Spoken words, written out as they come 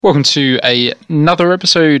Welcome to another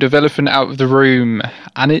episode of Elephant Out of the Room,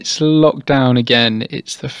 and it's lockdown again.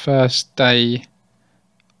 It's the first day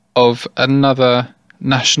of another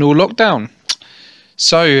national lockdown.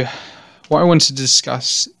 So, what I wanted to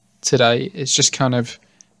discuss today is just kind of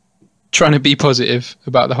trying to be positive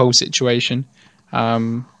about the whole situation.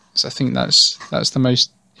 So I think that's the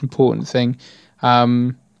most important thing.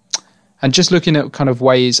 And just looking at kind of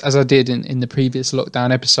ways, as I did in the previous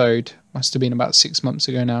lockdown episode, must have been about 6 months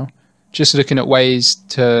ago now, just looking at ways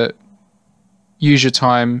to use your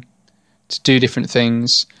time to do different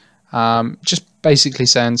things, just basically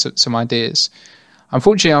saying some ideas.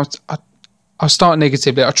 Unfortunately, I'll start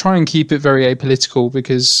negatively. I'll try and keep it very apolitical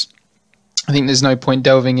because I think there's no point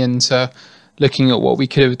delving into looking at what we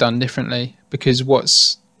could have done differently, because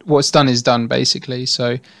what's done is done, basically.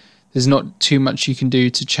 So there's not too much you can do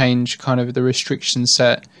to change kind of the restrictions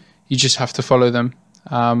set. You just have to follow them,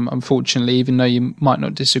 unfortunately, even though you might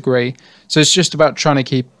not disagree. So it's just about trying to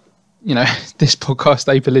keep, this podcast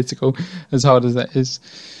apolitical, as hard as that is.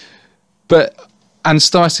 And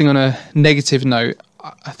starting on a negative note,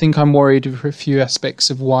 I think I'm worried for a few aspects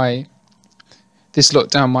of why this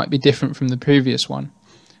lockdown might be different from the previous one.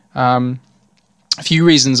 A few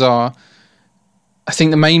reasons are, I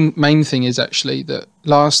think the main thing is actually that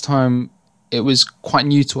last time it was quite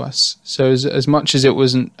new to us. So as much as it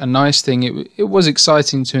wasn't a nice thing, it was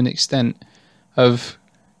exciting to an extent, of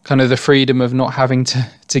kind of the freedom of not having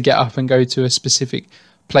to get up and go to a specific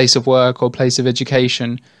place of work or place of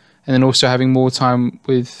education, and then also having more time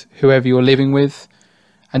with whoever you're living with,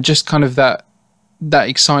 and just kind of that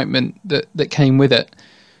excitement that came with it.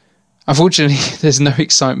 Unfortunately, there's no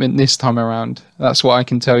excitement this time around. That's what I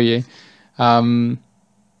can tell you.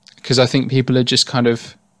 Because I think people are just kind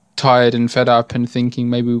of tired and fed up and thinking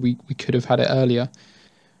maybe we could have had it earlier.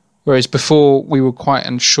 Whereas before we were quite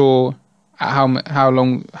unsure how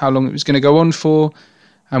long it was going to go on for,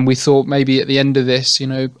 and we thought maybe at the end of this,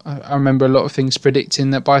 I remember a lot of things predicting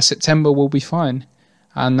that by September we'll be fine,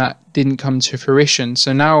 and that didn't come to fruition.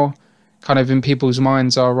 So now kind of in people's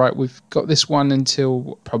minds are, right, we've got this one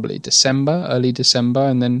until probably early December,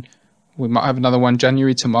 and then we might have another one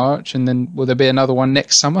January to March, and then will there be another one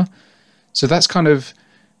next summer? So that's kind of,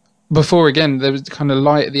 before, again, there was kind of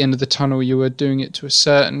light at the end of the tunnel. You were doing it to a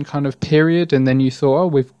certain kind of period, and then you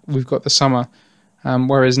thought, we've got the summer.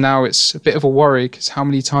 Whereas now it's a bit of a worry, because how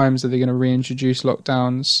many times are they going to reintroduce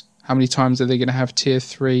lockdowns? How many times are they going to have tier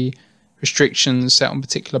 3 restrictions set on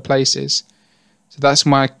particular places? So that's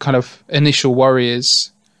my kind of initial worry.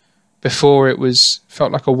 Is before it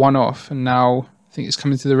felt like a one-off, and now I think it's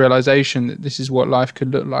coming to the realization that this is what life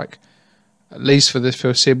could look like, at least for the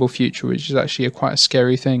foreseeable future, which is actually quite a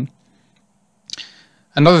scary thing.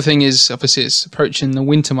 Another thing is, obviously, it's approaching the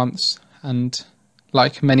winter months, and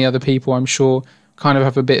like many other people, I'm sure, kind of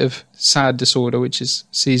have a bit of SAD disorder, which is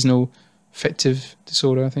seasonal affective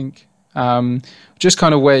disorder, I think. Just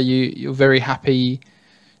kind of where you're very happy.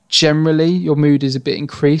 Generally, your mood is a bit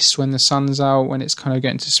increased when the sun's out, when it's kind of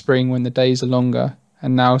getting to spring, when the days are longer.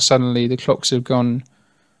 And now suddenly the clocks have gone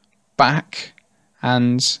back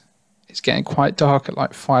and it's getting quite dark at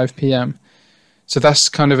like 5 p.m. So that's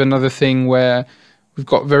kind of another thing where we've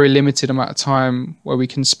got very limited amount of time where we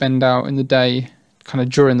can spend out in the day kind of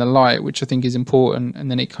during the light, which I think is important. And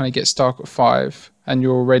then it kind of gets dark at 5 and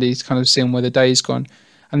you're already kind of seeing where the day's gone.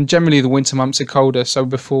 And generally the winter months are colder. So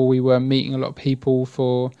before we were meeting a lot of people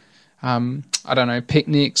for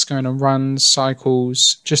picnics, going on runs,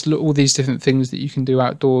 cycles, just all these different things that you can do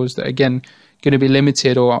outdoors that, again, going to be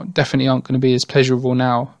limited or definitely aren't going to be as pleasurable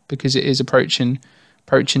now, because it is approaching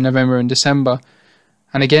November and December.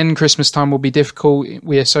 And again, Christmas time will be difficult.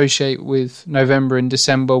 We associate with November and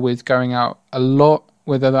December with going out a lot,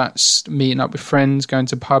 whether that's meeting up with friends, going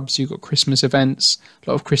to pubs, you've got Christmas events, a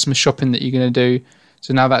lot of Christmas shopping that you're going to do.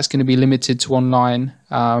 So now that's going to be limited to online.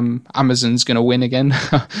 Amazon's going to win again,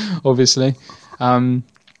 obviously. But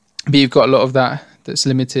you've got a lot of that's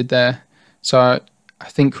limited there. So I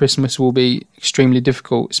think Christmas will be extremely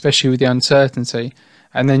difficult, especially with the uncertainty.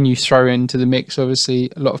 And then you throw into the mix, obviously,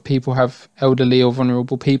 a lot of people have elderly or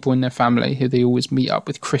vulnerable people in their family who they always meet up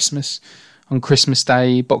with Christmas, on Christmas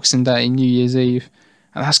Day, Boxing Day, New Year's Eve.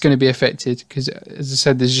 And that's going to be affected because, as I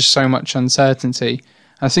said, there's just so much uncertainty.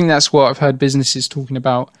 I think that's what I've heard businesses talking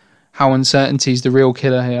about, how uncertainty is the real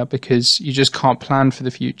killer here, because you just can't plan for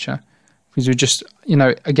the future. Because you're just,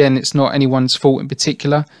 again, it's not anyone's fault in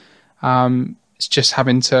particular. It's just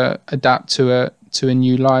having to adapt to a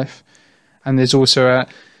new life. And there's also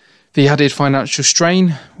the added financial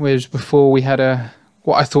strain, whereas before we had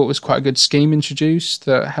what I thought was quite a good scheme introduced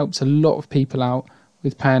that helped a lot of people out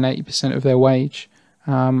with paying 80% of their wage.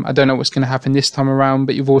 I don't know what's going to happen this time around,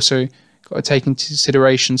 but you've also got to take into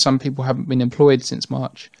consideration some people haven't been employed since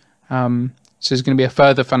March. So there's going to be a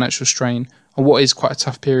further financial strain on what is quite a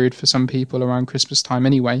tough period for some people around Christmas time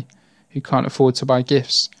anyway, who can't afford to buy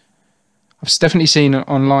gifts. I've definitely seen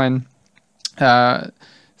online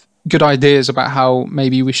good ideas about how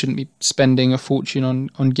maybe we shouldn't be spending a fortune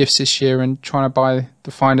on gifts this year and trying to buy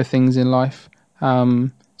the finer things in life.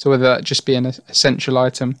 So whether that just be an essential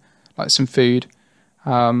item like some food.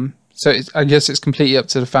 So I guess it's completely up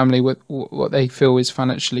to the family what they feel is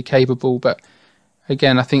financially capable. But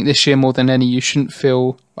again, I think this year more than any, you shouldn't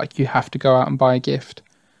feel like you have to go out and buy a gift.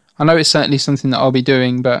 I know it's certainly something that I'll be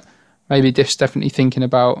doing, but maybe Diff's definitely thinking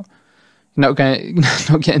about not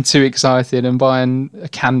getting too excited and buying a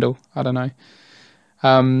candle. I don't know.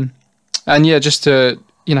 And yeah, just to,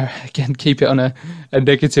 again, keep it on a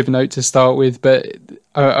negative note to start with, but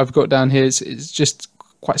I've got down here, it's just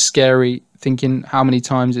quite scary thinking how many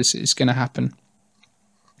times it's going to happen.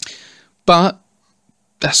 But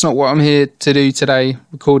that's not what I'm here to do today,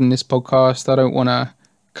 recording this podcast. I don't want to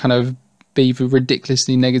kind of be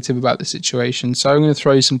ridiculously negative about the situation. So I'm going to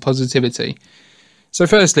throw some positivity. So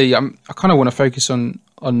firstly, I kind of want to focus on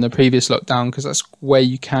the previous lockdown because that's where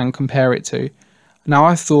you can compare it to. Now,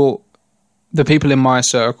 I thought the people in my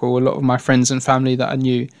circle, a lot of my friends and family that I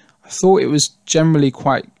knew, I thought it was generally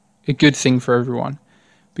quite a good thing for everyone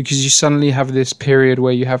because you suddenly have this period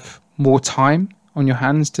where you have more time on your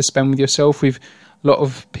hands to spend with yourself. With a lot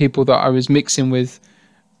of people that I was mixing with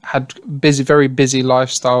had very busy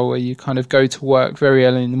lifestyle where you kind of go to work very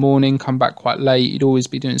early in the morning, come back quite late. You'd always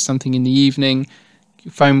be doing something in the evening.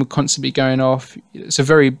 Your phone would constantly be going off. It's a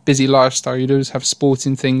very busy lifestyle. You'd always have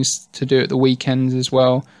sporting things to do at the weekends as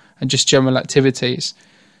well, and just general activities.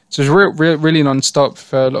 So it's really non-stop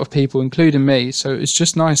for a lot of people, including me. So it's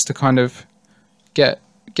just nice to kind of get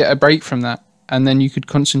a break from that, and then you could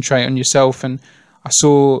concentrate on yourself. And I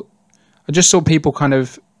just saw people kind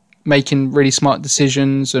of making really smart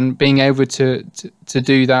decisions and being able to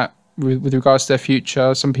do that with regards to their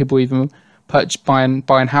future. Some people even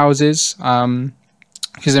buying houses.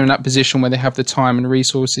 Because they're in that position where they have the time and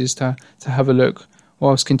resources to have a look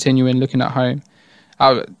whilst continuing looking at home.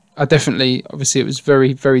 I definitely, obviously it was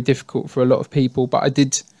very, very difficult for a lot of people, but I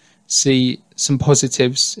did see some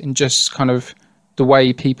positives in just kind of the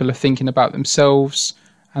way people are thinking about themselves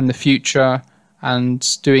and the future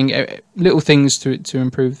and doing little things to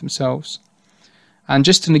improve themselves. And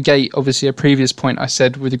just to negate, obviously, a previous point I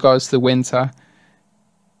said with regards to the winter,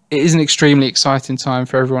 it is an extremely exciting time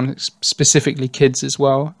for everyone, specifically kids as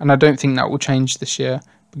well. And I don't think that will change this year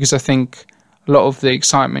because I think a lot of the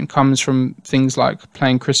excitement comes from things like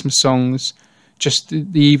playing Christmas songs, just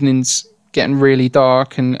the evenings getting really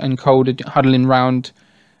dark and cold, huddling round,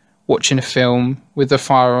 watching a film with the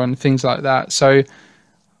fire on, things like that. So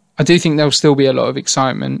I do think there'll still be a lot of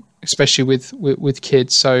excitement, especially with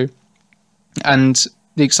kids. So, and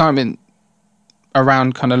the excitement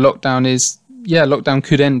around kind of lockdown is, lockdown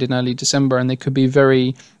could end in early December, and they could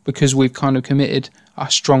be because we've kind of committed a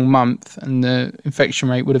strong month and the infection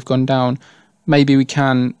rate would have gone down. Maybe we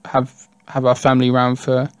can have our family around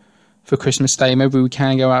for Christmas Day. Maybe we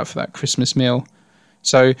can go out for that Christmas meal.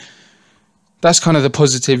 So that's kind of the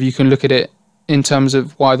positive. You can look at it in terms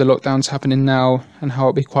of why the lockdown's happening now and how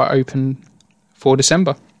it'll be quite open for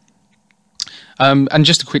December. And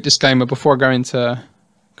just a quick disclaimer before I go into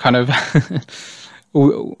kind of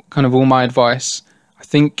all my advice. I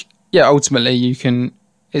think, ultimately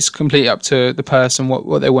it's completely up to the person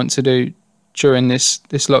what they want to do during this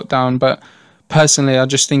lockdown. But personally, I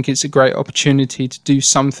just think it's a great opportunity to do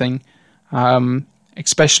something,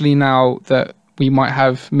 especially now that we might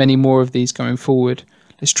have many more of these going forward.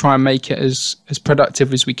 Let's try and make it as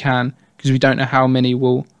productive as we can because we don't know how many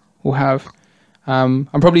we'll have. I'm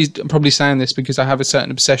probably saying this because I have a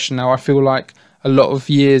certain obsession now. I feel like a lot of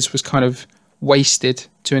years was kind of wasted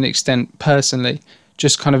to an extent personally,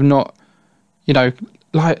 just kind of not, like,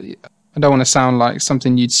 I don't want to sound like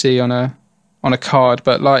something you'd see on a card,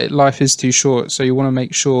 but like life is too short, so you want to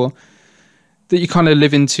make sure that you kind of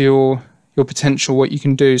live into your potential, what you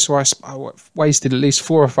can do. So I wasted at least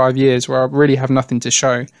 4 or 5 years where I really have nothing to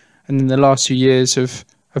show, and then the last few years have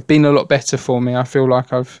been a lot better for me. I feel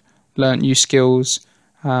like I've learnt new skills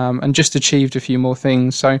and just achieved a few more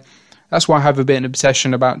things. So that's why I have a bit of an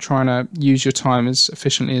obsession about trying to use your time as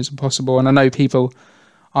efficiently as possible. And I know people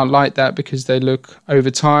aren't like that because they look over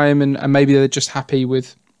time and maybe they're just happy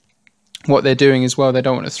with what they're doing as well. They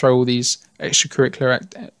don't want to throw all these extracurricular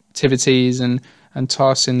activities and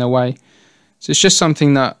tasks in their way. So it's just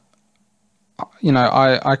something that,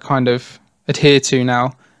 I kind of adhere to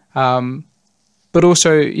now. But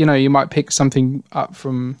also, you might pick something up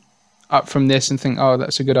from this and think, oh,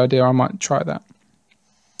 that's a good idea, I might try that.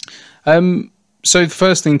 So the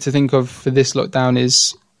first thing to think of for this lockdown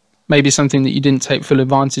is maybe something that you didn't take full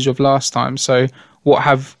advantage of last time. So what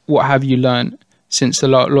have you learned since the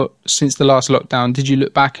last lockdown? Did you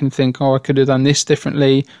look back and think, oh, I could have done this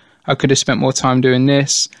differently, I could have spent more time doing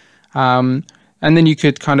this, and then you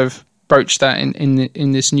could kind of broach that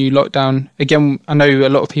in this new lockdown. Again, I know a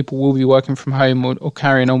lot of people will be working from home or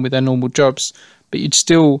carrying on with their normal jobs, but you'd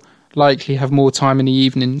still likely have more time in the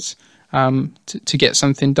evenings to get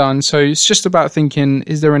something done. So it's just about thinking,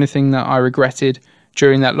 is there anything that I regretted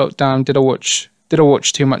during that lockdown? Did I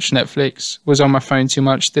watch too much Netflix? Was I on my phone too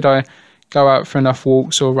much? Did I go out for enough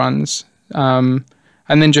walks or runs? And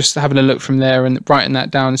then just having a look from there and writing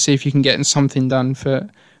that down and see if you can get something done for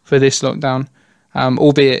this lockdown.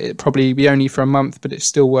 Albeit it probably be only for a month, but it's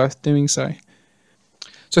still worth doing so.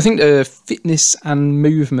 So I think the fitness and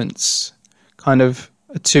movements kind of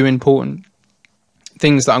are two important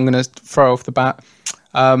things that I'm going to throw off the bat.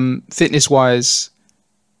 Fitness-wise,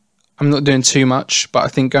 I'm not doing too much, but I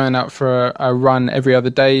think going out for a run every other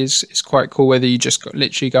day is quite cool, whether you just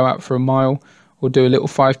literally go out for a mile or do a little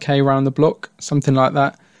 5K around the block, something like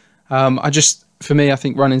that. For me, I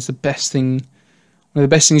think running's the best thing, one of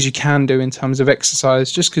the best things you can do in terms of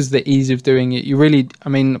exercise, just because of the ease of doing it. You really,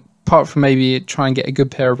 apart from maybe try and get a good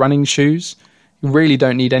pair of running shoes, you really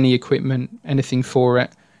don't need any equipment, anything for it.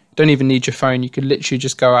 You don't even need your phone. You could literally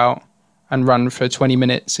just go out and run for 20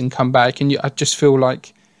 minutes and come back. And I just feel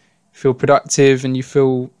productive, and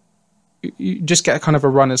you just get a kind of a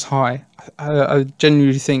runner's high. I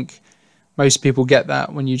genuinely think most people get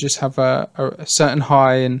that when you just have a certain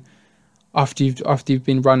high, and after you've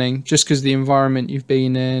been running, just because the environment you've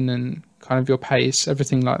been in and kind of your pace,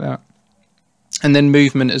 everything like that. And then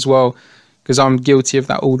movement as well, because I'm guilty of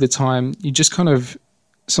that all the time. You just kind of,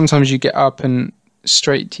 sometimes you get up and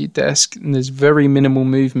straight to your desk and there's very minimal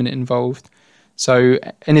movement involved. So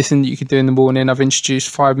anything that you could do in the morning, I've introduced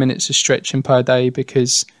 5 minutes of stretching per day,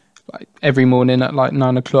 because every morning at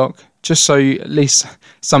 9 o'clock, just so at least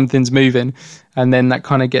something's moving, and then that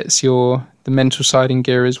kind of gets the mental side in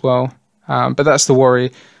gear as well. But that's the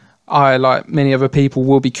worry. I, like many other people,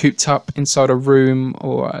 will be cooped up inside a room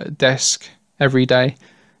or a desk every day.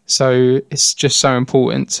 So it's just so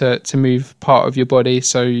important to move part of your body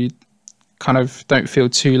so you kind of don't feel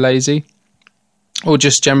too lazy, or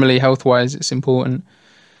just generally health-wise, it's important.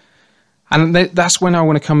 And that's when I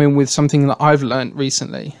want to come in with something that I've learned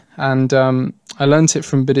recently. And I learned it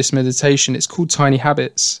from Buddhist meditation. It's called Tiny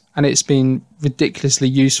Habits, and it's been ridiculously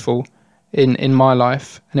useful in my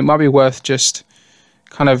life. And it might be worth just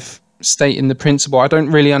kind of stating the principle. I don't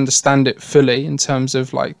really understand it fully in terms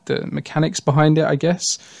of like the mechanics behind it, I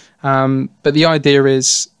guess. But the idea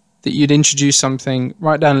is that you'd introduce something,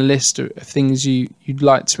 write down a list of things you'd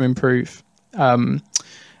like to improve. And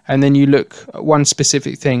then you look at one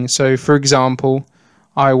specific thing. So, for example,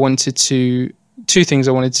 two things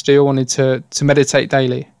I wanted to do. I wanted to meditate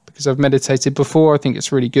daily, because I've meditated before. I think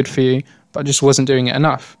it's really good for you, but I just wasn't doing it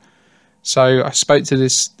enough. So I spoke to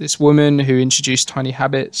this woman who introduced Tiny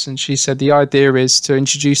Habits, and she said the idea is to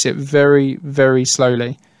introduce it very, very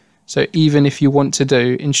slowly. So even if you want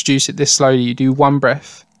to introduce it this slowly, you do one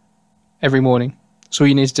breath every morning. That's all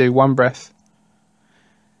you need to do, one breath.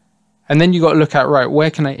 And then you got to look at, right,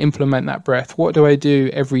 where can I implement that breath? What do I do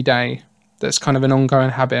every day that's kind of an ongoing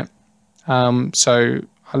habit? So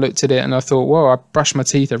I looked at it and I thought, well, I brush my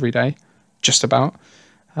teeth every day, just about.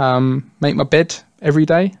 Make my bed every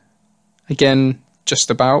day, again,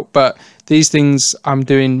 just about. But these things I'm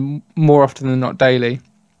doing more often than not daily.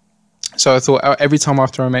 So I thought every time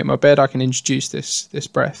after I make my bed, I can introduce this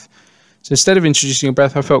breath. So instead of introducing a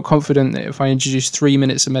breath, I felt confident that if I introduced 3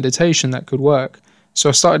 minutes of meditation, that could work. So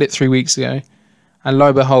I started it 3 weeks ago, and lo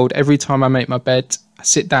and behold, every time I make my bed, I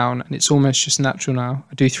sit down, and it's almost just natural now.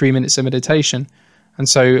 I do 3 minutes of meditation. And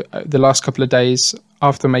so the last couple of days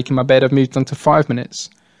after making my bed, I've moved on to 5 minutes.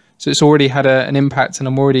 So it's already had an impact, and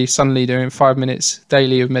I'm already suddenly doing 5 minutes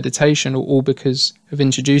daily of meditation, all because of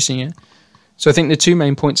introducing it. So I think the two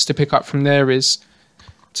main points to pick up from there is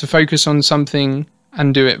to focus on something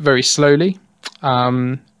and do it very slowly.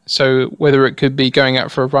 So whether it could be going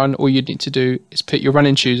out for a run, all you need to do is put your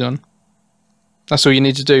running shoes on. That's all you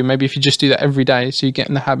need to do. Maybe if you just do that every day, so you get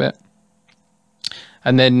in the habit.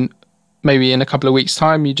 And then maybe in a couple of weeks'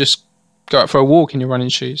 time, you just go out for a walk in your running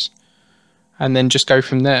shoes, and then just go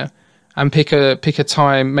from there. And pick a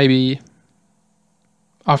time, maybe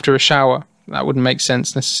after a shower. That wouldn't make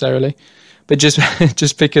sense necessarily, but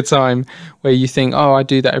just pick a time where you think, oh, I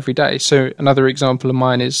do that every day. So another example of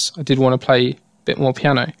mine is I did want to play a bit more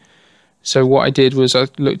piano, So what I did was I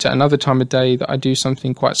looked at another time of day that I do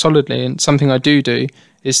something quite solidly, and something I do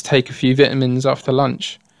is take a few vitamins after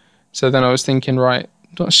lunch. So then I was thinking, right,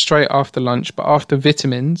 not straight after lunch, but after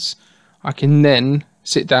vitamins, I can then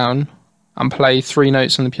sit down and play 3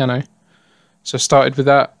 notes on the piano. So I started with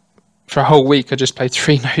that. For a whole week, I just played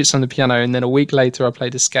 3 notes on the piano, and then a week later, I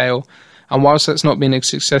played a scale. And whilst that's not been as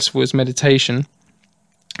successful as meditation,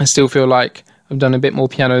 I still feel like I've done a bit more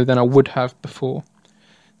piano than I would have before.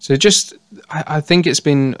 So I think it's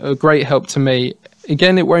been a great help to me.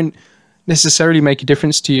 Again, it won't necessarily make a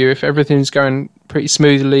difference to you if everything's going pretty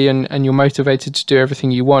smoothly and you're motivated to do everything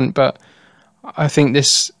you want. But I think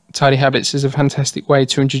this Tidy Habits is a fantastic way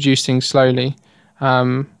to introduce things slowly.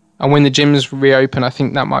 And when the gyms reopen, I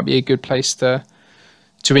think that might be a good place to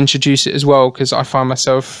introduce it as well, because I find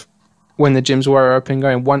myself, when the gyms were open,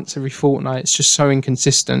 going once every fortnight. It's just so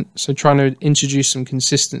inconsistent. So trying to introduce some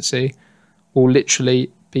consistency will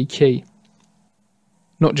literally be key.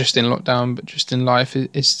 Not just in lockdown, but just in life,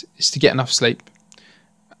 is to get enough sleep.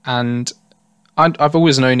 And I've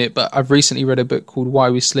always known it, but I've recently read a book called Why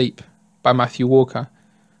We Sleep by Matthew Walker.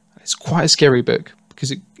 It's quite a scary book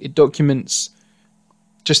because it documents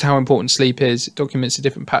just how important sleep is. It documents the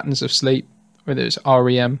different patterns of sleep, whether it's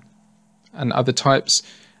REM and other types.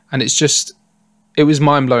 And it was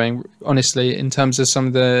mind-blowing, honestly, in terms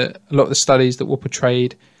of a lot of the studies that were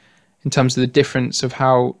portrayed, in terms of the difference of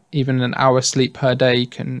how even an hour sleep per day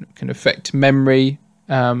can affect memory,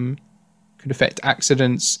 can affect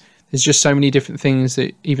accidents. There's just so many different things,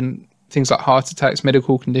 that even things like heart attacks,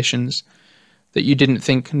 medical conditions, that you didn't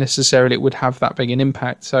think necessarily it would have that big an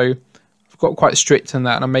impact. So I've got quite strict on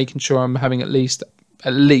that, and I'm making sure I'm having at least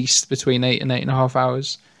between 8 and 8.5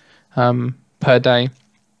 hours per day.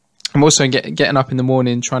 I'm also getting up in the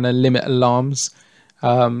morning, trying to limit alarms,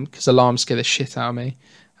 because alarms scare the shit out of me.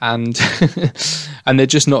 And and they're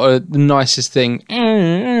just not the nicest thing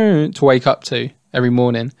to wake up to every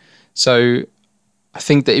morning. So I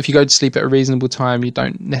think that if you go to sleep at a reasonable time, you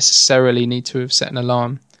don't necessarily need to have set an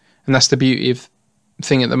alarm. And that's the beauty of the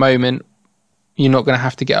thing at the moment. You're not going to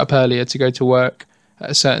have to get up earlier to go to work at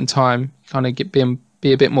a certain time. Kind of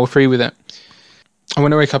be a bit more free with it. And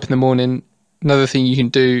when I wake up in the morning, another thing you can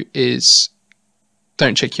do is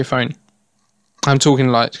don't check your phone. I'm talking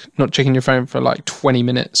like not checking your phone for like 20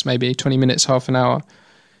 minutes, maybe 20 minutes, half an hour.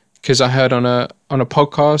 Because I heard on a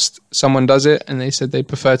podcast, someone does it and they said they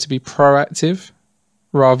prefer to be proactive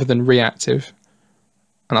rather than reactive.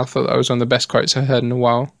 And I thought that was one of the best quotes I heard in a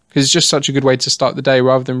while. Because it's just such a good way to start the day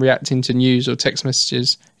rather than reacting to news or text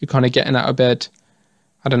messages. You're kind of getting out of bed,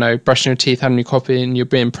 I don't know, brushing your teeth, having your coffee, and you're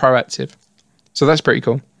being proactive. So that's pretty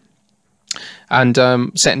cool. And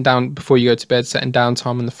setting down before you go to bed, setting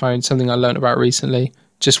downtime on the phone, something I learned about recently,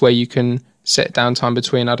 just where you can set downtime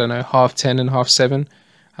between, 10:30 and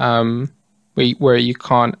 7:30, where you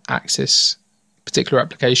can't access particular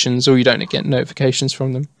applications or you don't get notifications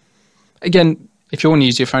from them. Again, if you want to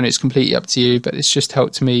use your phone, it's completely up to you, but it's just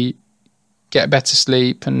helped me get better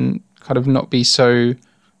sleep and kind of not be so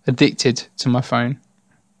addicted to my phone.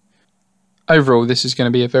 Overall, this is going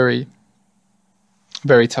to be a very,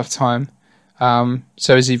 very tough time.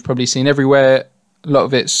 So as you've probably seen everywhere, a lot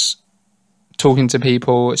of it's talking to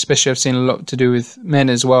people, especially I've seen a lot to do with men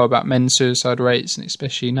as well, about men's suicide rates, and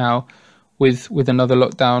especially now with another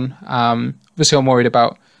lockdown. Obviously I'm worried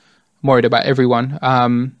about everyone.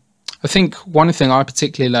 I think one thing I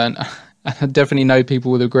particularly learned, and I definitely know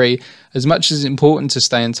people will agree, as much as it's important to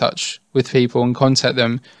stay in touch with people and contact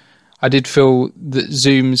them, I did feel that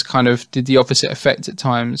Zooms kind of did the opposite effect at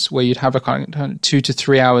times, where you'd have a kind of 2 to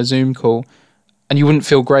 3 hour Zoom call and you wouldn't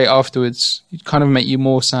feel great afterwards. It'd kind of make you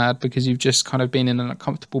more sad because you've just kind of been in an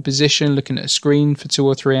uncomfortable position, looking at a screen for 2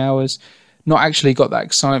 or 3 hours, not actually got that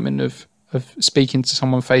excitement of speaking to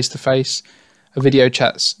someone face to face. A video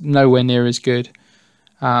chat's nowhere near as good.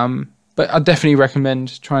 But I definitely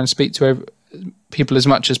recommend trying to speak to people as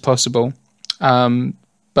much as possible.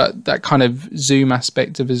 But that kind of Zoom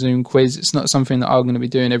aspect of a Zoom quiz, it's not something that I'm going to be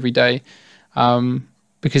doing every day,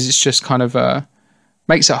 because it's just kind of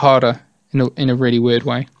makes it harder in a really weird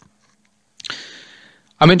way.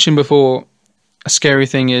 I mentioned before, a scary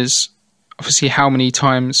thing is obviously how many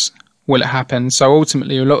times will it happen. So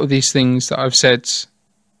ultimately, a lot of these things that I've said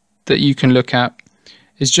that you can look at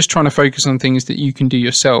is just trying to focus on things that you can do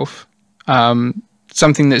yourself.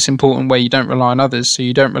 Something that's important where you don't rely on others. So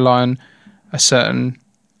you don't rely on a certain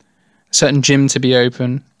gym to be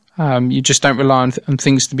open. You just don't rely on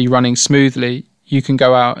things to be running smoothly. You can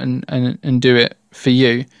go out and do it for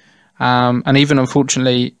you. And even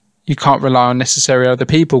unfortunately, you can't rely on necessarily other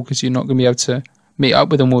people because you're not going to be able to meet up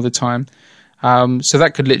with them all the time. So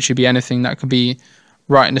that could literally be anything. That could be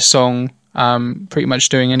writing a song, pretty much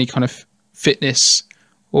doing any kind of fitness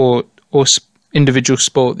or individual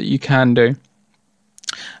sport that you can do.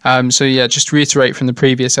 So yeah, just to reiterate from the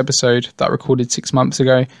previous episode that I recorded 6 months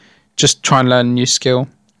ago, just try and learn a new skill,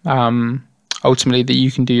 ultimately that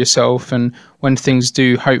you can do yourself. And when things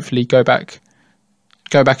do hopefully go back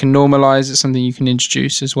and normalize, it's something you can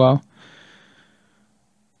introduce as well.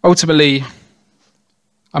 Ultimately,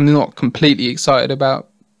 I'm not completely excited about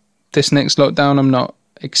this next lockdown. I'm not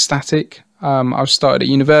ecstatic. I've started at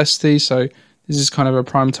university, so this is kind of a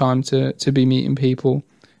prime time to be meeting people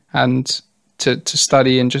and to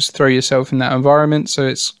study and just throw yourself in that environment. So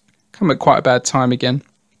it's come at quite a bad time again.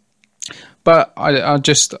 But I'll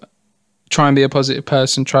just try and be a positive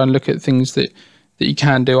person, try and look at things that you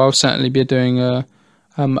can do. I'll certainly be doing a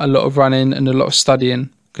lot of running and a lot of studying,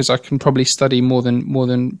 because I can probably study more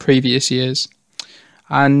than previous years.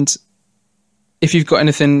 And if you've got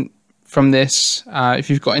anything from this, if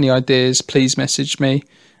you've got any ideas, please message me.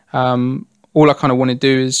 All I kind of want to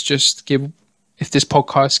do is just if this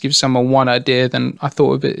podcast gives someone one idea, then I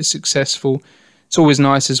thought of it as successful. It's always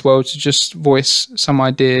nice as well to just voice some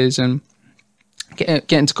ideas and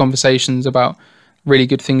get into conversations about really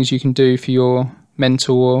good things you can do for your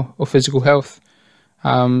mental or physical health.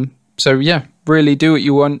 So yeah, really do what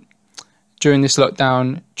you want during this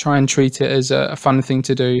lockdown. Try and treat it as a fun thing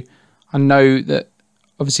to do. I know that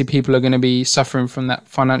obviously people are going to be suffering from that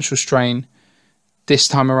financial strain this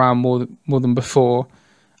time around more than before.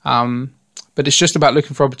 But it's just about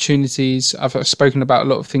looking for opportunities. I've spoken about a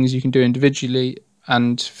lot of things you can do individually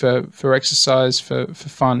and for exercise, for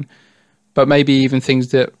fun, but maybe even things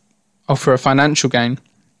that offer a financial gain.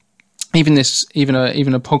 Even a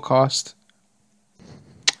podcast.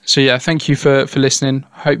 So yeah, thank you for listening.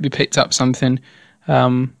 Hope you picked up something.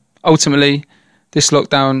 Ultimately, this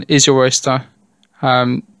lockdown is your oyster.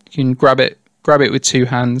 You can grab it with two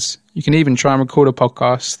hands. You can even try and record a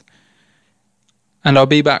podcast. And I'll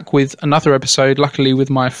be back with another episode, luckily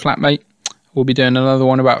with my flatmate. We'll be doing another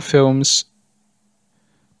one about films.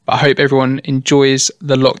 But I hope everyone enjoys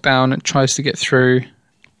the lockdown and tries to get through.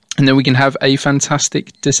 And then we can have a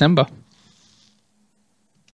fantastic December.